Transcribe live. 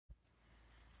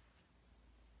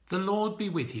The Lord be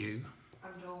with you.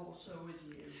 And also with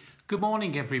you. Good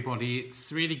morning, everybody.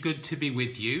 It's really good to be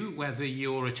with you, whether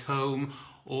you're at home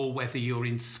or whether you're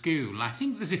in school. I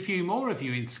think there's a few more of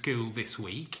you in school this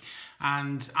week,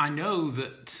 and I know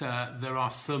that there are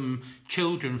some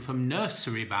children from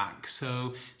nursery back,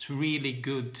 so it's really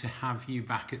good to have you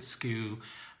back at school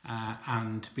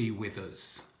and be with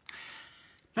us.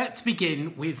 Let's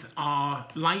begin with our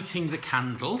lighting the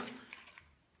candle,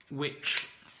 which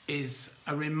is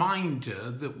a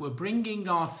reminder that we're bringing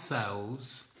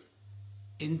ourselves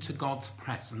into God's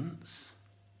presence,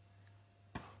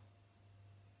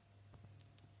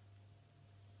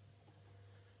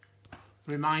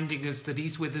 reminding us that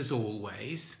He's with us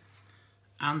always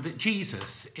and that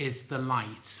Jesus is the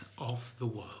light of the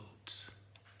world.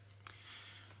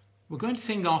 We're going to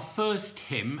sing our first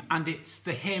hymn, and it's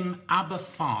the hymn Abba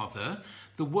Father.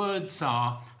 The words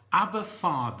are, Abba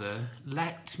Father,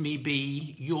 let me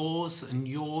be yours and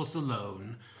yours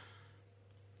alone.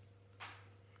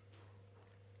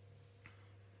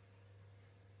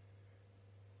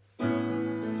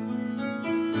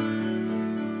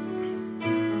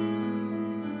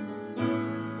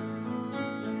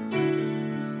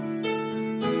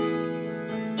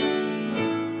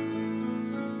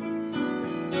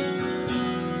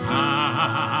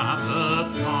 Abba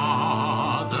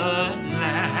Father,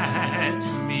 let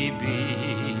me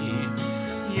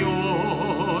be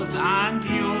yours and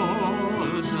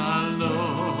yours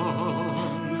alone.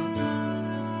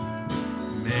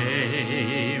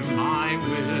 May my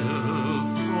will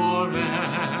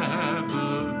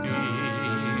forever be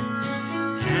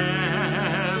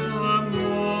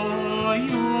evermore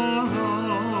your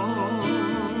own.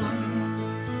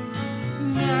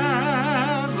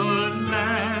 Never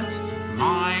let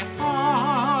my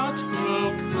heart grow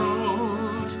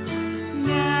cold,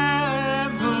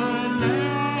 never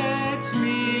let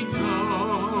me go.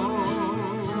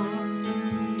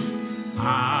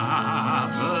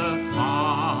 Abba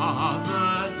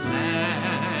Father,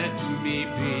 let me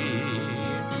be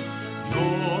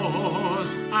yours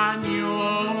and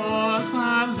yours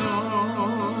alone.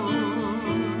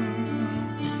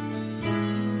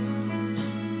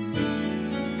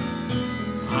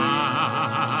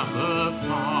 Abba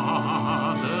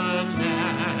Father,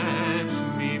 let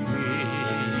me be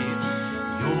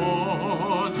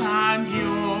yours and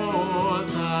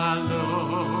yours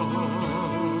alone.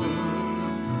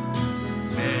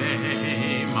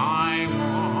 May my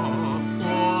walk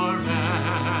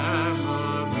forever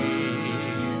be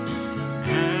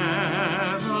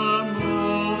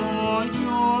evermore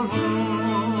your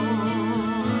own.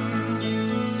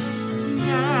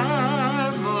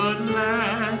 Never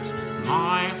let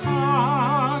my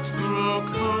heart grow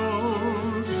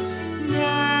cold,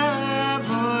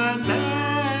 never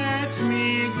let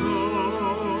me go.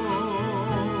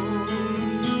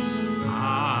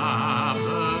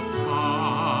 Abba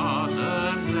Father,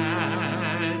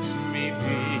 let me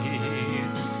be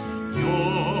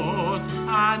yours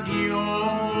and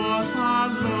yours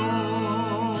alone.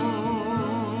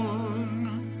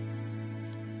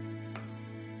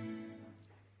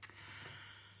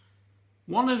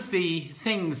 One of the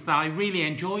things that I really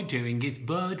enjoy doing is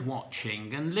bird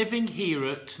watching, and living here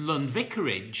at Lund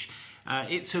Vicarage,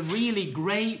 it's a really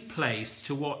great place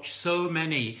to watch so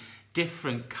many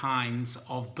different kinds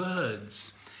of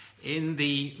birds. In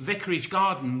the vicarage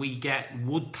garden we get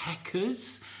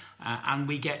woodpeckers and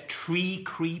we get tree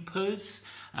creepers.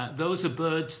 Those are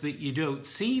birds that you don't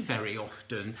see very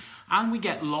often, and we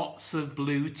get lots of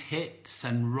blue tits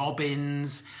and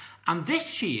robins. And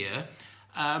this year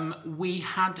we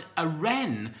had a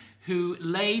wren who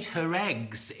laid her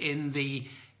eggs in the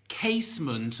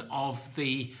casement of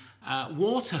the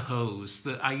water hose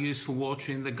that I use for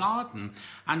watering the garden,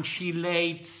 and she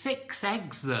laid 6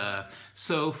 eggs there.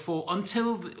 So from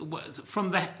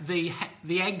the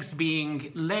eggs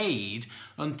being laid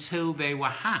until they were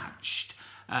hatched,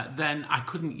 then I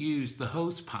couldn't use the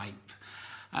hose pipe.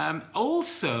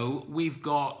 Also, we've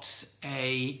got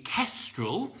a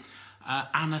kestrel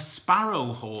and a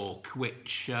sparrowhawk,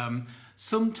 which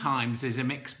sometimes is a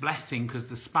mixed blessing because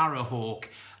the sparrowhawk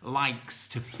likes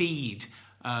to feed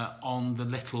on the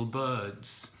little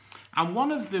birds. And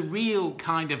one of the real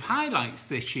kind of highlights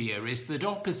this year is that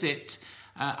opposite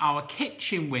our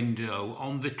kitchen window,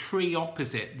 on the tree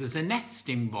opposite, there's a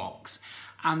nesting box.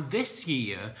 And this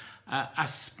year, a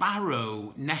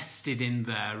sparrow nested in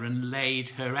there and laid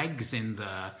her eggs in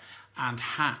there and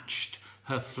hatched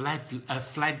her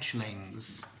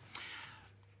fledglings.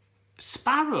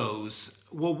 Sparrows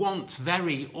were once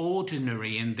very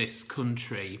ordinary in this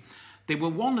country. They were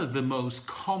one of the most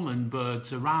common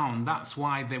birds around. That's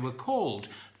why they were called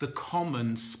the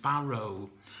common sparrow.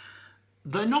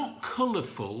 They're not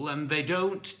colourful and they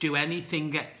don't do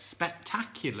anything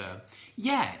spectacular.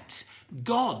 Yet,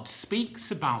 God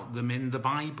speaks about them in the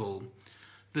Bible.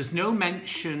 There's no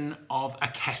mention of a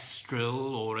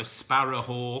kestrel or a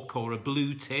sparrowhawk or a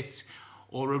blue tit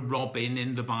or a robin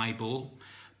in the Bible,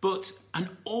 but an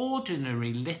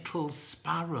ordinary little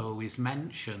sparrow is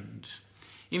mentioned.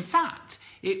 In fact,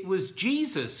 it was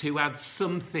Jesus who had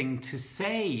something to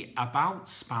say about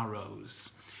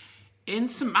sparrows. In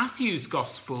St. Matthew's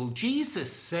Gospel,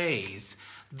 Jesus says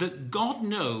that God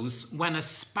knows when a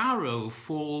sparrow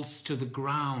falls to the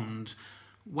ground,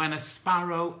 when a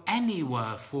sparrow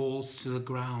anywhere falls to the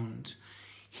ground.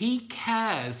 He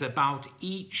cares about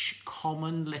each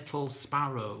common little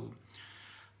sparrow.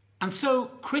 And so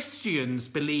Christians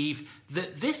believe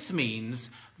that this means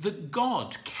that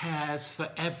God cares for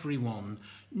everyone,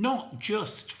 not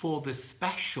just for the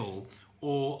special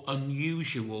or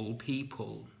unusual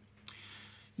people.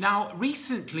 Now,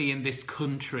 recently in this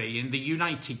country, in the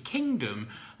United Kingdom,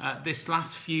 this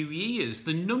last few years,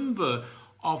 the number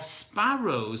of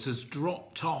sparrows has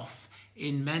dropped off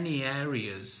in many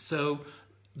areas. So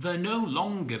they're no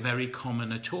longer very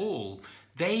common at all.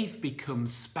 They've become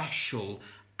special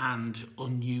and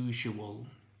unusual.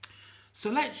 So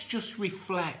let's just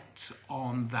reflect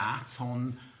on that,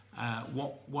 on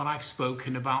what I've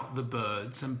spoken about the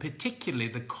birds, and particularly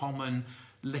the common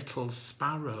little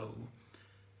sparrow.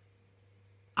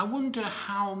 I wonder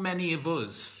how many of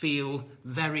us feel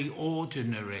very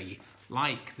ordinary,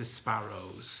 like the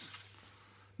sparrows.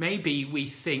 Maybe we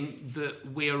think that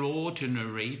we're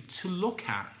ordinary to look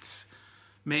at.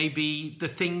 Maybe the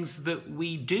things that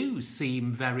we do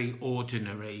seem very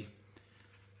ordinary.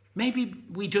 Maybe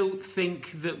we don't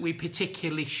think that we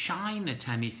particularly shine at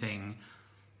anything.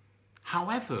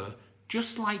 However,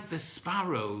 just like the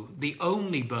sparrow, the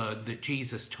only bird that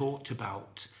Jesus talked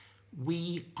about,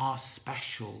 we are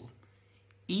special.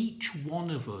 Each one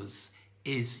of us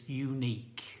is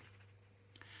unique.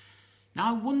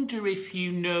 Now, I wonder if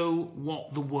you know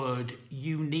what the word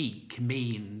unique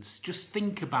means. Just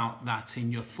think about that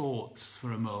in your thoughts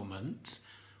for a moment.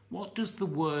 What does the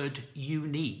word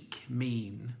unique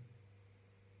mean?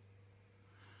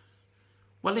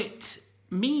 Well, it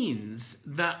means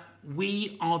that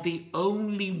we are the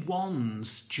only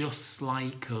ones just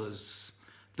like us.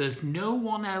 There's no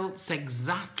one else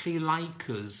exactly like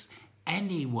us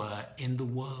anywhere in the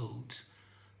world.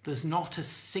 There's not a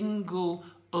single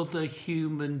other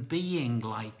human being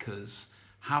like us,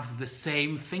 have the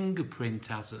same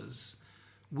fingerprint as us.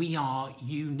 We are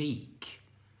unique.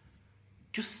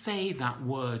 Just say that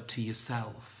word to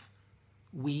yourself.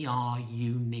 We are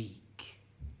unique.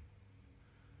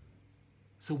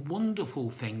 It's a wonderful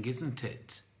thing, isn't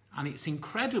it? And it's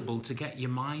incredible to get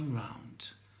your mind round.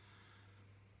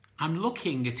 I'm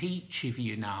looking at each of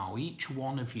you now, each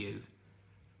one of you.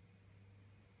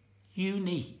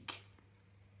 Unique.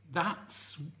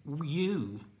 That's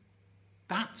you.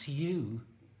 That's you.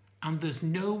 And there's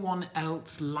no one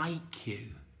else like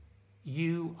you.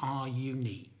 You are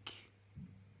unique.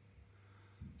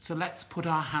 So let's put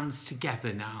our hands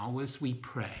together now as we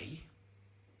pray.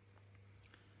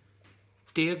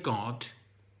 Dear God,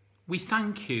 we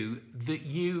thank you that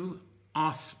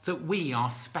we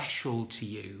are special to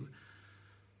you.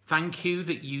 Thank you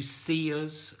that you see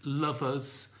us, love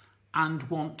us, and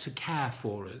want to care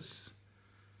for us.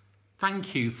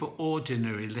 Thank you for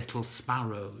ordinary little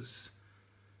sparrows.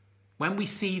 When we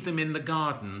see them in the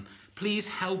garden, please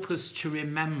help us to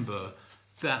remember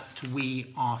that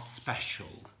we are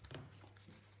special.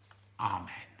 Amen.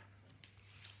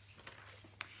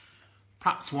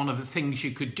 Perhaps one of the things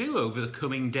you could do over the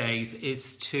coming days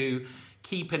is to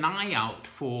keep an eye out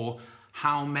for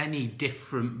how many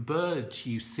different birds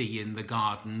you see in the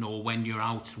garden or when you're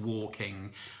out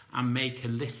walking, and make a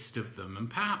list of them, and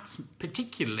perhaps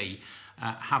particularly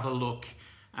have a look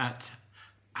at,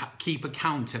 keep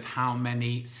account of how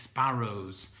many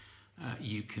sparrows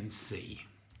you can see.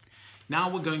 Now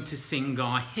we're going to sing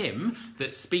our hymn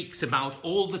that speaks about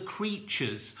all the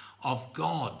creatures of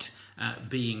God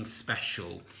being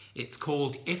special. It's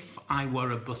called If I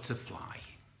Were a Butterfly.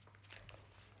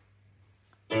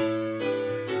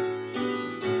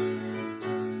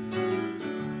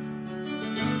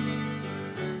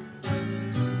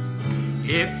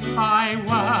 If I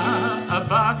were a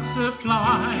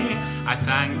butterfly, I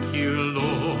thank you,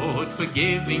 Lord, for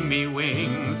giving me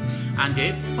wings. And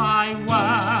if I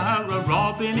were a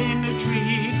robin in a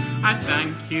tree, I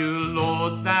thank you,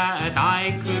 Lord, that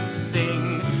I could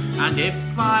sing. And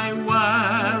if I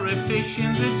were a fish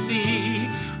in the sea,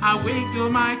 I wiggle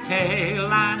my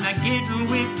tail and I giggle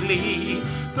with glee.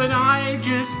 But I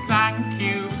just thank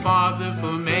you, Father,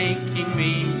 for making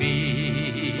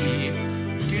me.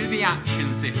 Do the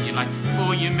actions if you like.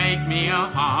 For you made me a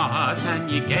heart and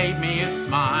you gave me a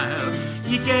smile.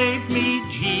 You gave me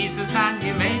Jesus and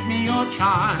you made me your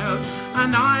child.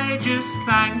 And I just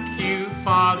thank you,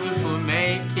 Father, for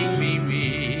making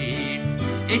me.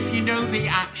 If you know the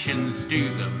actions,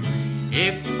 do them.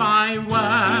 If I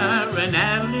were an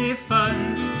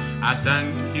elephant, I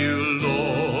thank you,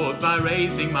 Lord, by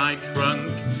raising my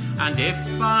trunk. And if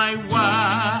I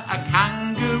were a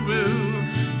kangaroo,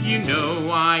 you know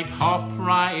I'd hop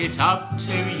right up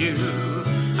to you.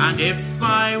 And if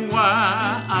I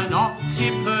were an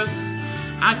octopus,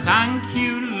 I thank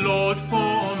you, Lord,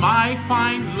 for my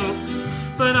fine looks.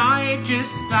 But I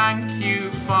just thank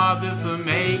you, Father, for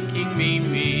making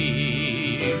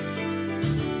me.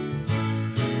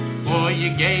 For you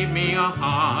gave me a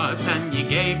heart and you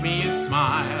gave me a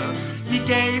smile. You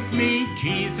gave me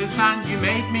Jesus and you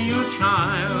made me your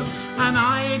child. And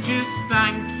I just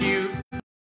thank you for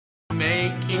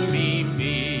making me.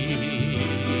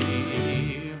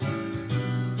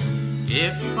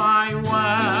 If I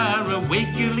were a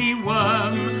wiggly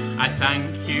worm, I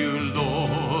thank you,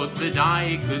 Lord, that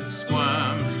I could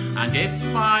squirm. And if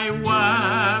I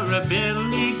were a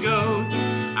billy goat,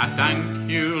 I thank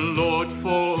you, Lord,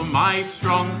 for my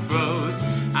strong throat.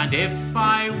 And if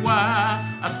I were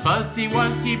a fuzzy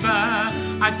wuzzy bird,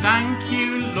 I thank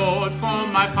you, Lord, for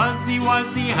my fuzzy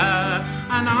wuzzy hair.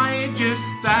 And I just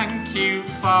thank you,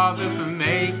 Father, for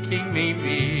making me.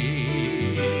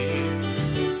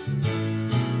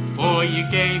 For you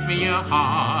gave me a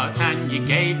heart and you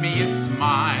gave me a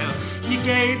smile. You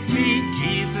gave me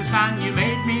Jesus and you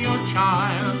made me your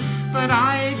child. But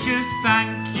I just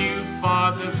thank you,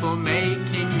 Father, for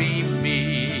making me.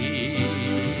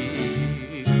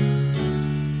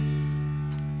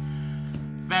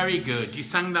 Very good. You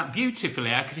sang that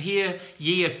beautifully. I could hear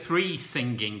year 3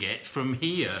 singing it from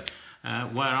here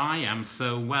where I am,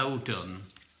 so well done.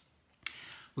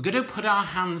 We're going to put our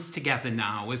hands together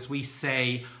now as we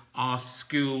say our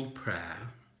school prayer.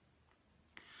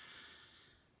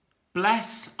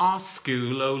 Bless our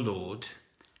school, O Lord.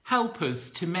 Help us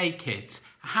to make it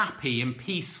a happy and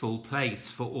peaceful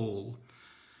place for all.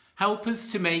 Help us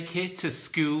to make it a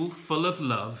school full of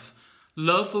love,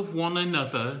 love of one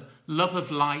another, love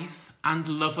of life and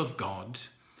love of God.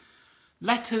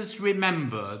 Let us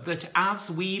remember that as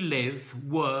we live,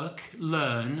 work,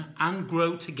 learn and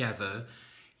grow together,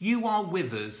 you are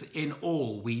with us in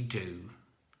all we do.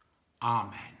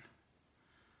 Amen.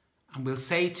 And we'll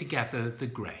say together the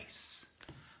grace.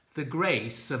 The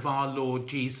grace of our Lord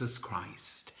Jesus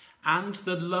Christ, and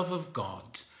the love of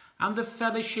God, and the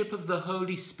fellowship of the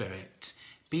Holy Spirit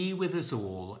be with us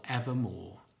all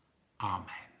evermore. Amen.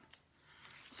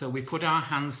 So we put our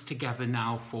hands together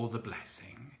now for the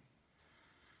blessing.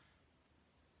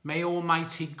 May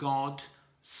Almighty God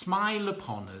smile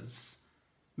upon us.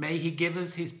 May he give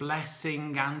us his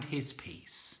blessing and his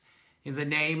peace. In the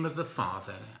name of the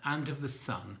Father, and of the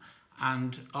Son,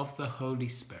 and of the Holy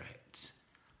Spirit.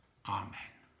 Amen.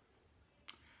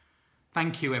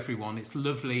 Thank you, everyone. It's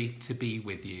lovely to be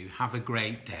with you. Have a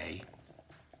great day.